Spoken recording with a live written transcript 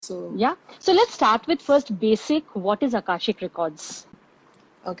So, Yeah. So let's start with first basic. What is Akashic Records?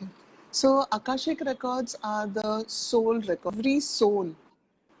 okay. So Akashic records are the soul record. Every soul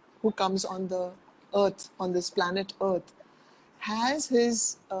who comes on the earth, on this planet Earth, has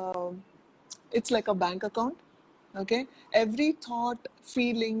his, it's like a bank account. Okay. Every thought,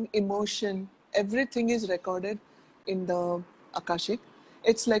 feeling, emotion, everything is recorded in the Akashic.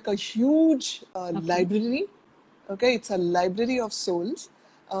 It's like a huge Okay. library. Okay. It's a library of souls.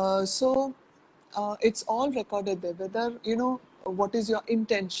 It's all recorded there, whether, what is your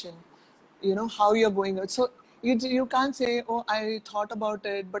intention, how you're going out. So you can't say, oh, I thought about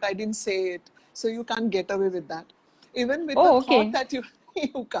it, but I didn't say it. So you can't get away with that. Even with the Oh, thought okay. that you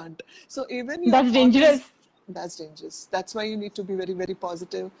can't. So even your That's thought is, dangerous. that's dangerous. That's why you need to be very, very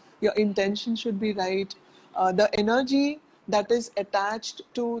positive. Your intention should be right. The energy that is attached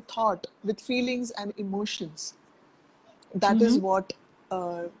to thought with feelings and emotions, that is Mm-hmm. what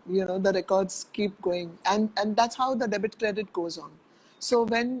the records keep going, and that's how the debit credit goes on. So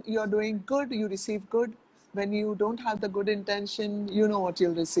when you're doing good, you receive good. When you don't have the good intention, you know what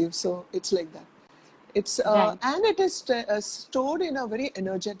you'll receive. So it's like that. It's Right. and it is stored in a very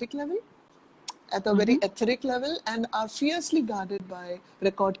energetic level, at a very Mm-hmm. etheric level, and are fiercely guarded by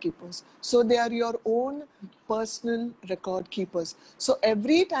record keepers. So they are your own personal record keepers. So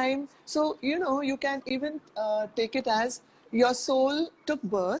every time, so you can even take it as your soul took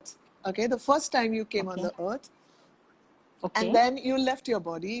birth, okay, the first time you came on Okay. the earth, and Okay. then you left your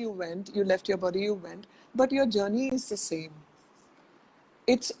body, you left your body, you went, but your journey is the same.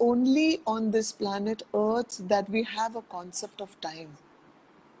 It's only on this planet Earth that we have a concept of time.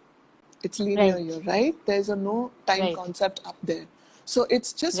 It's linear Right. here, right? There's a no time Right. concept up there. So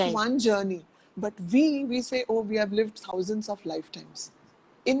it's just Right. one journey. But we say, oh, we have lived thousands of lifetimes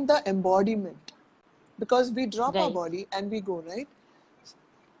in the embodiment, because we drop our Right. body and we go, right?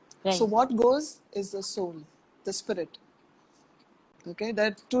 So Right. what goes is the soul, the spirit. Okay, there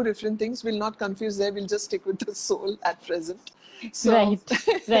are two different things. We'll not confuse there. We'll just stick with the soul at present. So Right.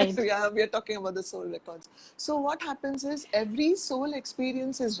 Right. we are talking about the soul records. So what happens is every soul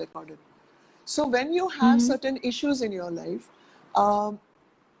experience is recorded. So when you have Mm-hmm. certain issues in your life, um,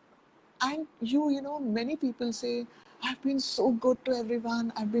 and many people say, I've been so good to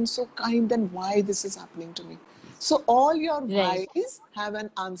everyone, I've been so kind, then why this is happening to me? So all your Right. whys have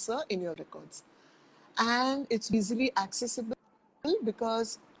an answer in your records. And it's easily accessible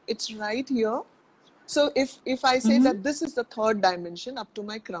because it's right here. So if I say Mm-hmm. that this is the third dimension up to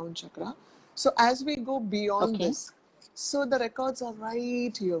my crown chakra, so as we go beyond Okay. this, so the records are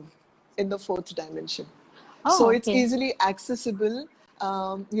right here in the fourth dimension. So Oh, it's okay. easily accessible.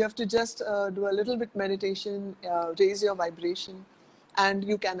 You have to just do a little bit meditation, raise your vibration, and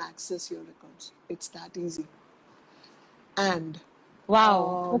you can access your records. It's that easy. And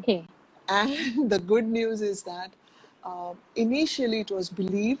Wow. uh, Okay. and the good news is that initially it was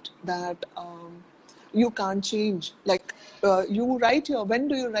believed that you can't change. Like when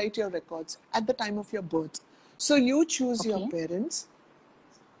do you write your records? At the time of your birth. So you choose your Okay. parents.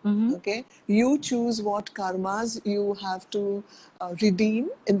 Mm-hmm. Okay, you choose what karmas you have to redeem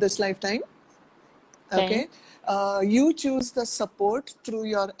in this lifetime. Right. Okay, you choose the support through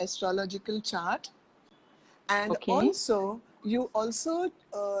your astrological chart, and Okay. also you also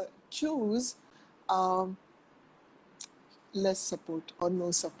choose um, less support or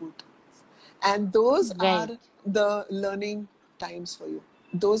no support, and those are Right. the learning times for you.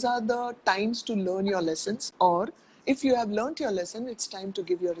 Those are the times to learn your lessons, or if you have learned your lesson, it's time to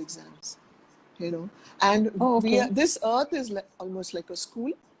give your exams. And Oh, okay. this earth is almost like a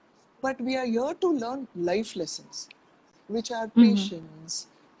school, but we are here to learn life lessons, which are Mm-hmm. patience,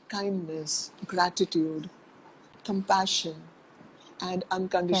 kindness, gratitude, compassion, and Right.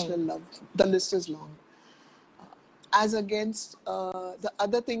 unconditional love. The list is long, as against the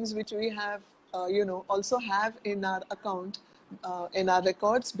other things which we have, also have in our account, in our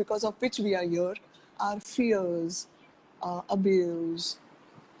records, because of which we are here, are fears, abuse,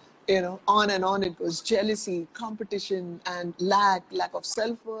 on and on it goes. Jealousy, competition, and lack of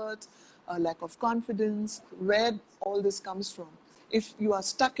self-worth, lack of confidence. Where all this comes from? If you are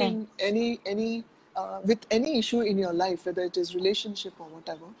stuck Right. in any with any issue in your life, whether it is relationship or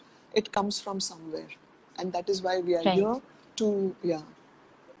whatever, it comes from somewhere, and that is why we are Right. here to, yeah.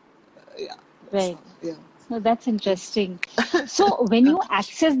 That's Right. how, yeah. No, that's interesting. So when you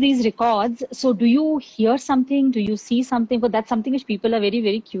access these records, so do you hear something? Do you see something? But that's something which people are very,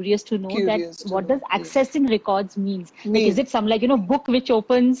 very curious to know, that Curious to what know. does Yeah. accessing records means? Like, is Mean. it some, like, book which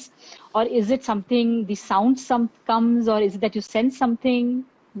opens, or is it something, the sound some comes, or is it that you sense something?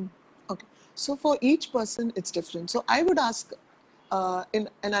 Okay. So for each person, it's different. So I would ask in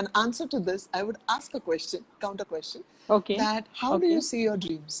an answer to this, I would ask a question, counter question, Okay. that how do you Okay. see your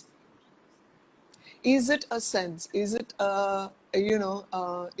dreams? Is it a sense? Is it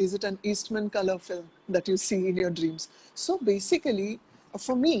is it an Eastman color film that you see in your dreams? So basically,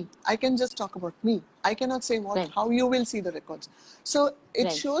 for me, I can just talk about me. I cannot say Right. how you will see the records. So it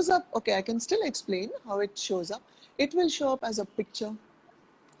Right. shows up. Okay, I can still explain how it shows up. It will show up as a picture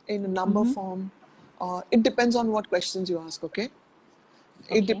in a number Mm-hmm. form. It depends on what questions you ask. Okay,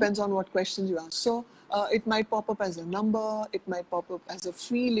 it Okay. depends on what questions you ask. So it might pop up as a number, it might pop up as a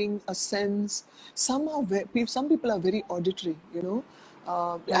feeling, a sense. Some people are very auditory,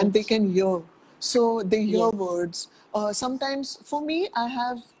 and they Right. can hear. So they hear Yes. words. Sometimes, for me, I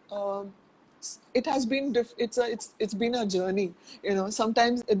have. It has been it's been a journey.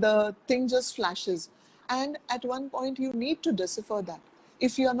 Sometimes the thing just flashes, and at one point you need to decipher that.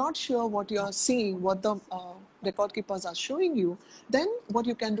 If you are not sure what you are seeing, what the record keepers are showing you, then what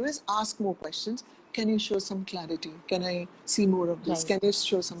you can do is ask more questions. Can you show some clarity? Can I see more of this? Right. Can you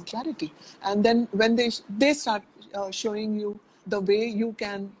show some clarity? And then when they start showing you the way you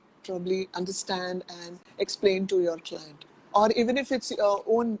can probably understand and explain to your client, or even if it's your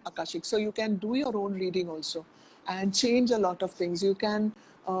own Akashic, so you can do your own reading also and change a lot of things. You can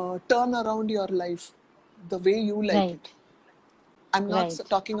turn around your life the way you like it. Right. I'm not Right.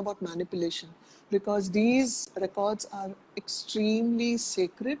 talking about manipulation, because these records are extremely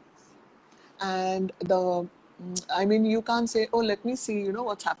sacred. And I mean, you can't say, oh, let me see,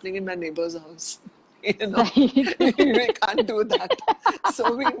 what's happening in my neighbor's house. Right. We can't do that.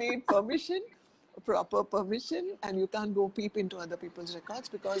 So we need permission, proper permission, and you can't go peep into other people's records,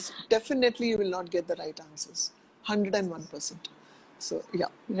 because definitely you will not get the right answers. 101%. So,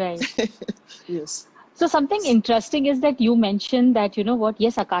 yeah. Right. Yes. So something interesting is that you mentioned that, you know what,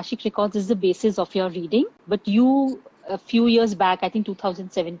 yes, Akashic Records is the basis of your reading, but you, a few years back, I think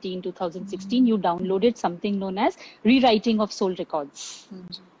 2017, 2016, you downloaded something known as Rewriting of Soul Records.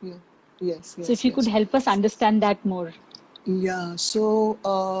 Yeah. Yes, So if yes, you could yes. help us understand that more. Yeah,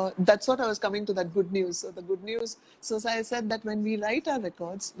 so that's what I was coming to, that good news. So the good news, so as I said, that when we write our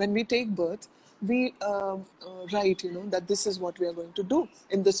records, when we take birth, we write, that this is what we are going to do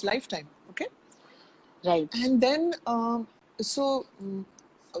in this lifetime. Okay. Right. And then,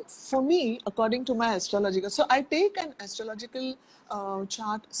 for me, according to my astrological, so I take an astrological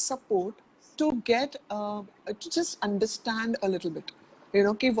chart support to get, to just understand a little bit,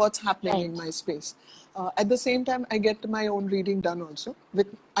 okay, what's happening in Right. my space. At the same time, I get my own reading done also.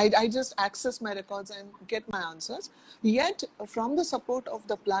 I just access my records and get my answers. Yet, from the support of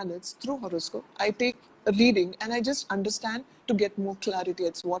the planets through horoscope, I take a reading and I just understand to get more clarity.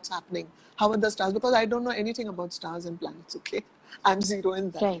 It's what's happening. How are the stars? Because I don't know anything about stars and planets, okay? I'm zero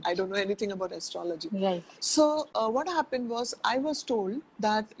in that. I Right. don't know anything about astrology. Right. So, what happened was, I was told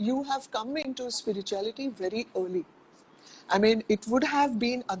that you have come into spirituality very early. I mean, it would have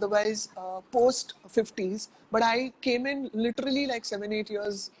been otherwise post 50s, but I came in literally like 7, 8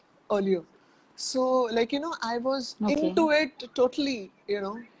 years earlier. So, like, I was Okay. into it totally,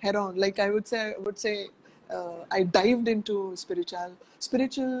 head on. Like I would say, I dived into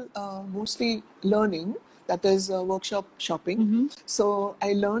spiritual, mostly learning, that is workshop shopping. Mm-hmm. So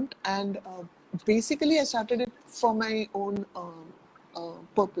I learned, and basically I started it for my own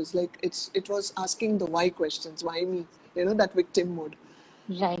purpose. Like it was asking the why questions. Why me? That victim mode.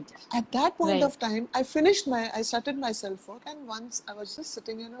 Right. At that point Right. of time, I started my self-work, and once I was just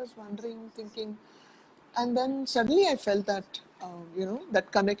sitting and I was wondering, thinking, and then suddenly I felt that,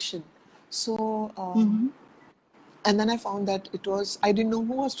 that connection. So, Mm-hmm. and then I found that I didn't know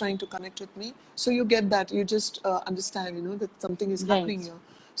who was trying to connect with me. So you get that, you just understand, that something is happening Right. here.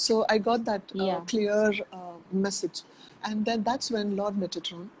 So I got that Yeah. clear message. And then that's when Lord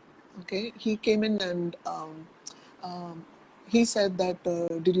Metatron, okay, he came in and um, he said that,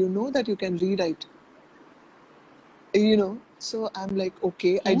 did you know that you can rewrite? So I'm like,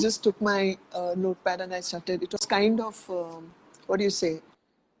 okay. I Okay. just took my notepad and I started. It was kind of, what do you say,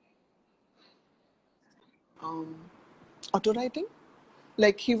 um, auto writing.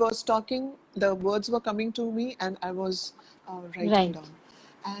 Like he was talking, the words were coming to me, and I was writing Right. down.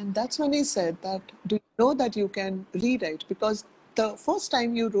 And that's when he said that, do you know that you can rewrite? Because the first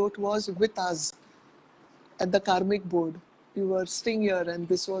time you wrote was with us at the karmic board. You were sitting here and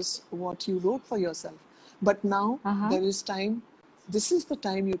this was what you wrote for yourself. But now Uh-huh. there is time. This is the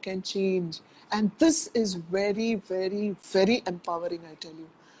time you can change. And this is very, very, very empowering, I tell you.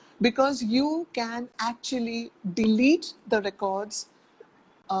 Because you can actually delete the records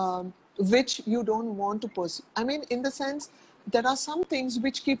which you don't want to pursue. I mean, in the sense, there are some things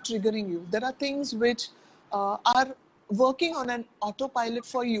which keep triggering you. There are things which are working on an autopilot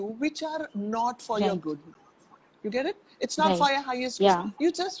for you, which are not for your Right. good. You get it? It's not for Right. your highest good. Yeah.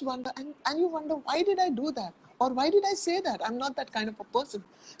 You just wonder, and you wonder, why did I do that? Or why did I say that? I'm not that kind of a person.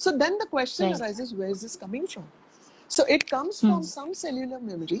 So then the question Right. arises, where is this coming from? So it comes from some cellular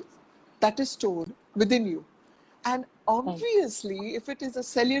memory that is stored within you. And obviously, if it is a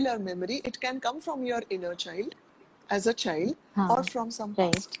cellular memory, it can come from your inner child as a child or from some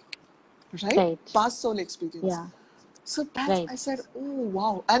Right. past, right? Right. Past soul experience. Yeah. So that's, Right. I said, oh,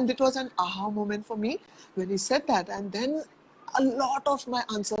 wow. And it was an aha moment for me when he said that. And then a lot of my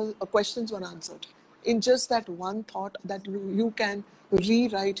questions were answered in just that one thought that you can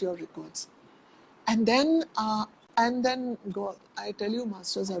rewrite your records. And then God, I tell you,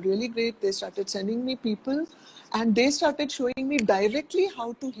 masters are really great. They started sending me people and they started showing me directly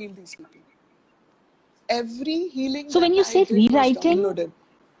how to heal these people. Every healing So that when you I say did was rewriting, downloaded.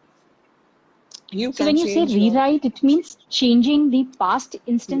 You so can when you say change your... rewrite, it means changing the past Yes.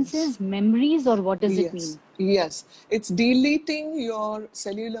 instances, memories, or what does it Yes. mean? Yes. It's deleting your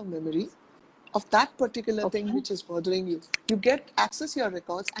cellular memory of that particular thing Okay. which is bothering you. You get access your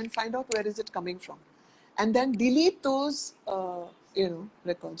records and find out where is it coming from, and then delete those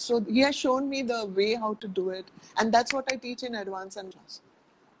records. So he has shown me the way how to do it, and that's what I teach in advance and class.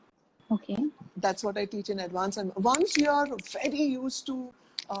 Okay. That's what I teach in advance. And once you are very used to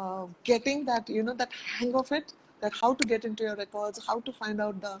getting that, that hang of it, that how to get into your records, how to find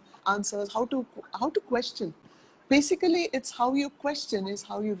out the answers, how to question. Basically, it's how you question is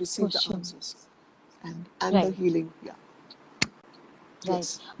how you receive the Question. answers, and the Right. healing. Yeah. Right.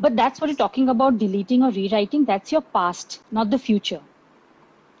 Yes. But that's what you're talking about, deleting or rewriting. That's your past, not the future.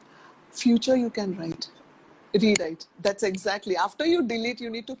 Future you can rewrite. That's exactly. After you delete, you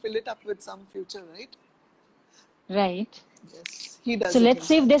need to fill it up with some future, right? Right. Yes. He does So it let's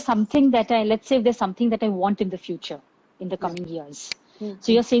say if himself. there's something that I want in the future, in the Yeah. coming years. So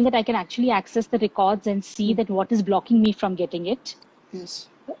Mm-hmm. you're saying that I can actually access the records and see that what is blocking me from getting it, Yes.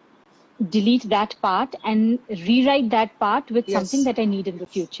 delete that part and rewrite that part with something Yes. that I need in the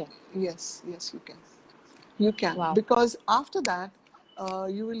future. Yes. Yes, you can. You can. Wow. Because after that,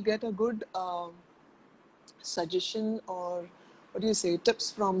 you will get a good suggestion, or what do you say,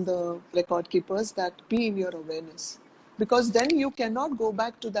 tips from the record keepers that be in your awareness. Because then you cannot go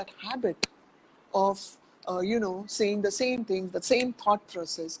back to that habit of saying the same things, the same thought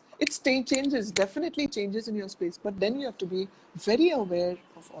process. It changes, definitely changes in your space, but then you have to be very aware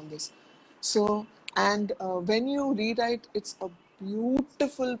of all this. So, and when you rewrite, it's a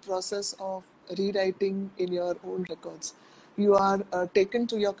beautiful process of rewriting in your own records. You are taken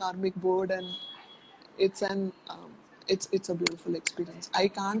to your karmic board, and it's an it's a beautiful experience. I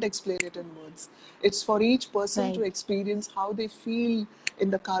can't explain it in words. It's for each person to Right. experience how they feel in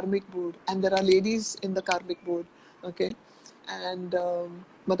the karmic board. And there are ladies in the karmic board, okay? And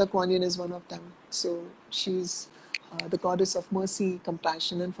Mother Kuan Yin is one of them. So she's the goddess of mercy,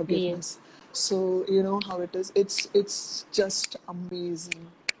 compassion, and forgiveness. Yes. So you know how it is. It's just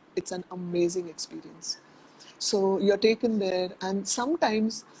amazing. It's an amazing experience. So you're taken there, and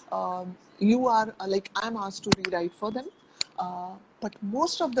sometimes you are I'm asked to rewrite for them, but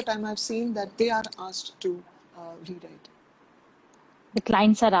most of the time I've seen that they are asked to rewrite. The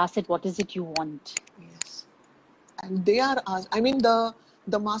clients are asked, what is it you want? Yes, and they are asked. I mean, the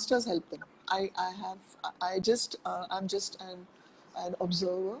masters help them. I'm just an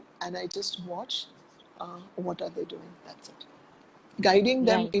observer, and I just watch. What are they doing? That's it. Guiding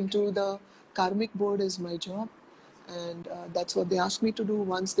them Right. into the karmic board is my job, and that's what they ask me to do.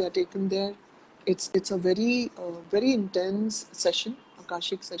 Once they are taken there, it's a very intense session,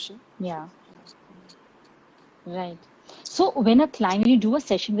 akashic session. Yeah. Right. So when you do a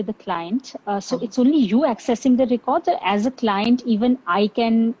session with a client, so it's only you accessing the records, or as a client, even I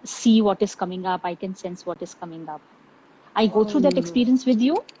can see what is coming up, I can sense what is coming up. I go through that No, experience with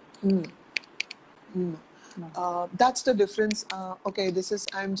you? no. No. That's the difference. Okay,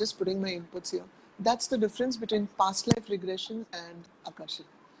 I'm just putting my inputs here. That's the difference between past life regression and akashic.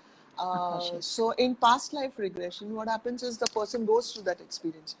 Akashic. So in past life regression, what happens is the person goes through that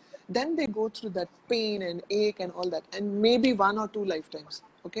experience. Then they go through that pain and ache and all that, and maybe 1 or 2 lifetimes.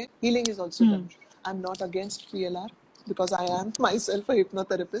 Okay, healing is also done. I'm not against PLR because I am myself a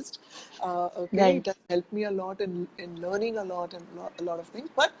hypnotherapist. Okay, it Right. has helped me a lot in learning a lot and a lot of things.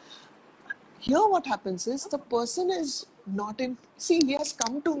 But here what happens is the person is not in, see, he has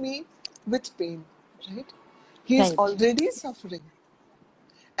come to me with pain, right? He is Right. already suffering.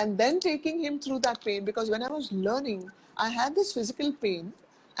 And then taking him through that pain, because when I was learning, I had this physical pain,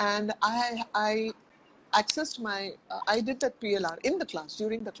 and I accessed I did that PLR in the class,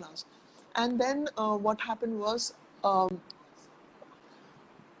 during the class. And then what happened was um,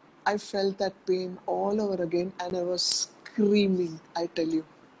 I felt that pain all over again, and I was screaming. I tell you,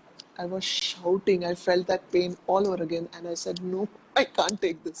 I was shouting. I felt that pain all over again, and I said, "No, I can't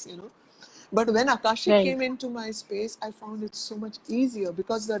take this." But when Akashic Right. came into my space, I found it so much easier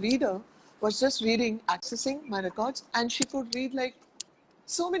because the reader was just reading, accessing my records, and she could read like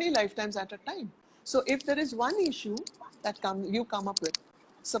so many lifetimes at a time. So if there is one issue that you come up with,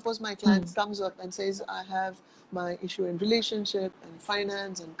 suppose my client comes up and says, I have my issue in relationship and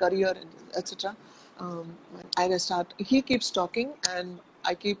finance and career and etc. And he keeps talking, and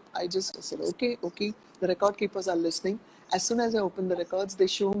I just said, okay. The record keepers are listening. As soon as I open the records, they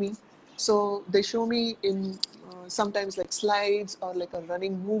show me. So they show me in sometimes like slides or like a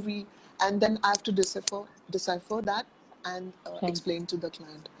running movie, and then I have to decipher that and Right. explain to the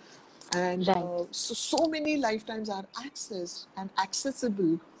client. And Right. so many lifetimes are accessed and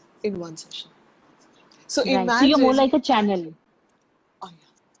accessible in one session. So Right. So you're more imagine, like a channel. oh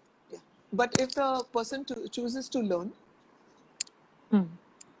yeah. But if the person chooses to learn,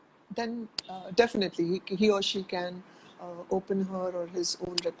 then definitely he or she can open her or his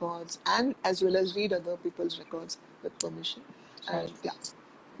own records and as well as read other people's records with permission. Right. And yeah,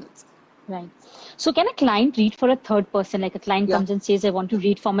 that's, Right. So can a client read for a third person? Like a client yeah. comes and says, I want to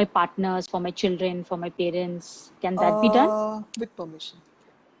read for my partners, for my children, for my parents. Can that be done? With permission.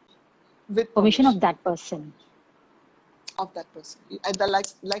 With Permission permission of that person. of that person. And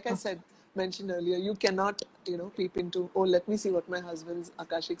like I Oh, said, mentioned earlier, you cannot, peep into, oh, let me see what my husband's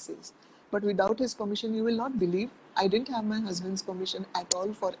Akashic says. But without his permission, you will not believe. I didn't have my husband's permission at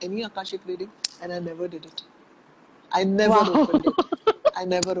all for any Akashic reading, and I never did it. I never wow. opened it. I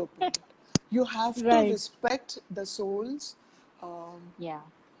never opened it. You have to Right. respect the soul's, um, Yeah.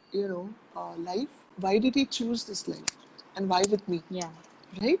 life. Why did he choose this life? And why with me? Yeah.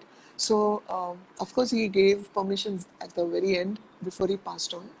 Right? So, of course, he gave permission at the very end before he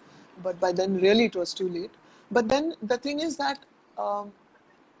passed on. But by then, really, it was too late. But then the thing is that um,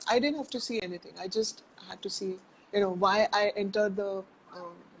 I didn't have to see anything. I just had to see, why I entered the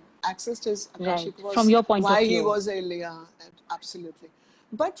accessed his Right. Akashic From was your point of why he view. was a Leah, absolutely.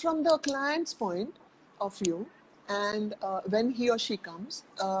 But from the client's point of view, and when he or she comes,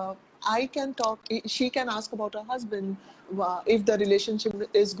 I can talk. She can ask about her husband. If the relationship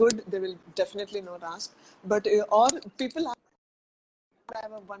is good, they will definitely not ask. But or people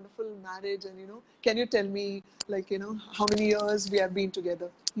have a wonderful marriage, and can you tell me, like, how many years we have been together?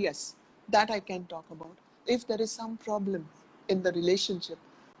 Yes, that I can talk about. If there is some problem in the relationship,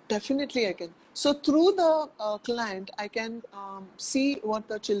 definitely I can. So through the client, I can see what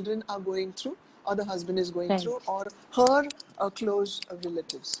the children are going through, or the husband is going Right. through, or her close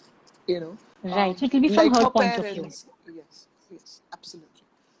relatives, Right. So it will be from like her her point of view. parents. Yes, absolutely.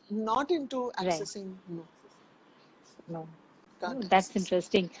 Not into Right. accessing, no, No. can't Oh, that's access.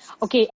 interesting. Okay.